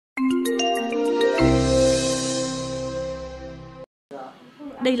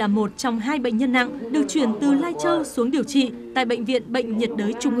Đây là một trong 2 bệnh nhân nặng được chuyển từ Lai Châu xuống điều trị tại Bệnh viện Bệnh nhiệt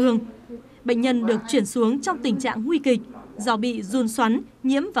đới Trung ương. Bệnh nhân được chuyển xuống trong tình trạng nguy kịch do bị giun xoắn,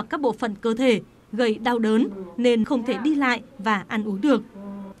 nhiễm vào các bộ phận cơ thể, gây đau đớn nên không thể đi lại và ăn uống được.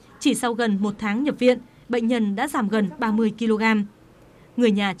 Chỉ sau gần 1 tháng nhập viện, bệnh nhân đã giảm gần 30 kg.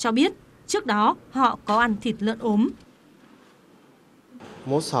 Người nhà cho biết, trước đó họ có ăn thịt lợn ốm.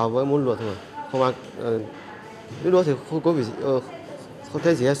 Món xào với món luộc thôi, không ăn. Lúc đó thì không có không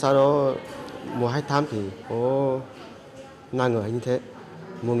thấy gì hết. Sau đó 1-2 tháng thì có 5 người như thế.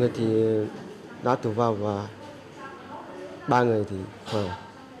 Một người thì đã tử vong và 3 người thì khỏe.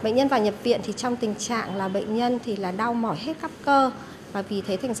 Bệnh nhân vào nhập viện thì trong tình trạng là bệnh nhân thì là đau mỏi hết khắp cơ, và vì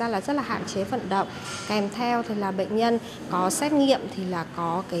thế thành ra là rất là hạn chế vận động. Kèm theo thì là bệnh nhân có xét nghiệm thì là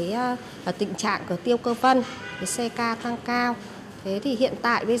có cái tình trạng của tiêu cơ vân, cái CK tăng cao. Thế thì hiện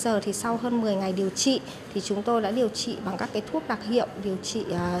tại bây giờ thì sau hơn 10 ngày điều trị thì chúng tôi đã điều trị bằng các cái thuốc đặc hiệu, điều trị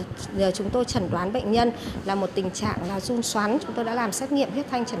chúng tôi chẩn đoán bệnh nhân là một tình trạng là giun xoắn. Chúng tôi đã làm xét nghiệm huyết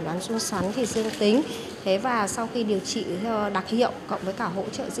thanh chẩn đoán giun xoắn thì dương tính. Thế và sau khi điều trị đặc hiệu cộng với cả hỗ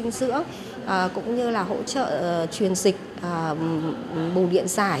trợ dinh dưỡng cũng như là hỗ trợ truyền dịch, bù điện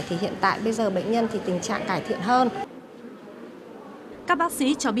giải thì hiện tại bây giờ bệnh nhân thì tình trạng cải thiện hơn. Các bác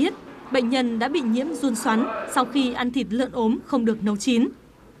sĩ cho biết bệnh nhân đã bị nhiễm giun xoắn sau khi ăn thịt lợn ốm không được nấu chín.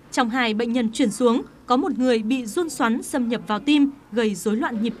 Trong 2 bệnh nhân chuyển xuống, có một người bị giun xoắn xâm nhập vào tim, gây rối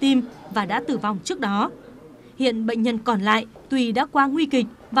loạn nhịp tim và đã tử vong trước đó. Hiện bệnh nhân còn lại tuy đã qua nguy kịch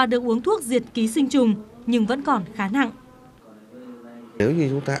và được uống thuốc diệt ký sinh trùng nhưng vẫn còn khá nặng. Nếu như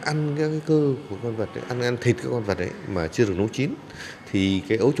chúng ta ăn các cái cơ của con vật ấy, ăn thịt các con vật ấy mà chưa được nấu chín thì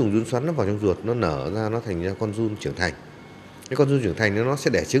cái ấu trùng giun xoắn nó vào trong ruột, nó nở ra, nó thành ra con giun trưởng thành. Cái con giun trưởng thành nó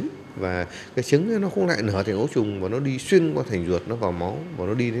sẽ đẻ trứng và cái trứng ấy nó cũng lại nở thành ấu trùng và nó đi xuyên qua thành ruột, nó vào máu và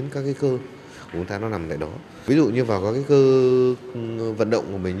nó đi đến các cái cơ của chúng ta, nó nằm tại đó. Ví dụ như vào các cái cơ vận động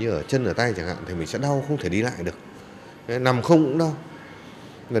của mình như ở chân ở tay chẳng hạn thì mình sẽ đau không thể đi lại được. Nằm không cũng đau.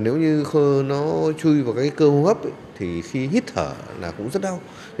 Và nếu như nó chui vào cái cơ hô hấp ấy, thì khi hít thở là cũng rất đau.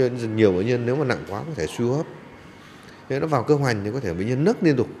 Cho nên nhiều bệnh nhân nếu mà nặng quá có thể suy hô hấp. Nếu nó vào cơ hoành thì có thể bệnh nhân nấc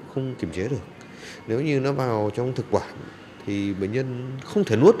liên tục không kiềm chế được. Nếu như nó vào trong thực quản thì bệnh nhân không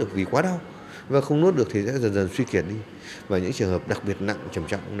thể nuốt được vì quá đau, và không nuốt được thì sẽ dần dần suy kiệt đi. Và những trường hợp đặc biệt nặng trầm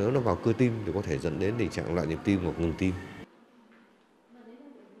trọng nếu nó vào cơ tim thì có thể dẫn đến tình trạng loạn nhịp tim hoặc ngừng tim.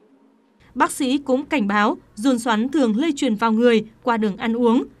 Bác sĩ cũng cảnh báo giun xoắn thường lây truyền vào người qua đường ăn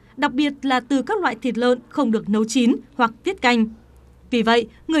uống, đặc biệt là từ các loại thịt lợn không được nấu chín hoặc tiết canh. Vì vậy,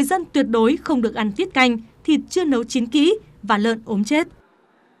 người dân tuyệt đối không được ăn tiết canh, thịt chưa nấu chín kỹ và lợn ốm chết.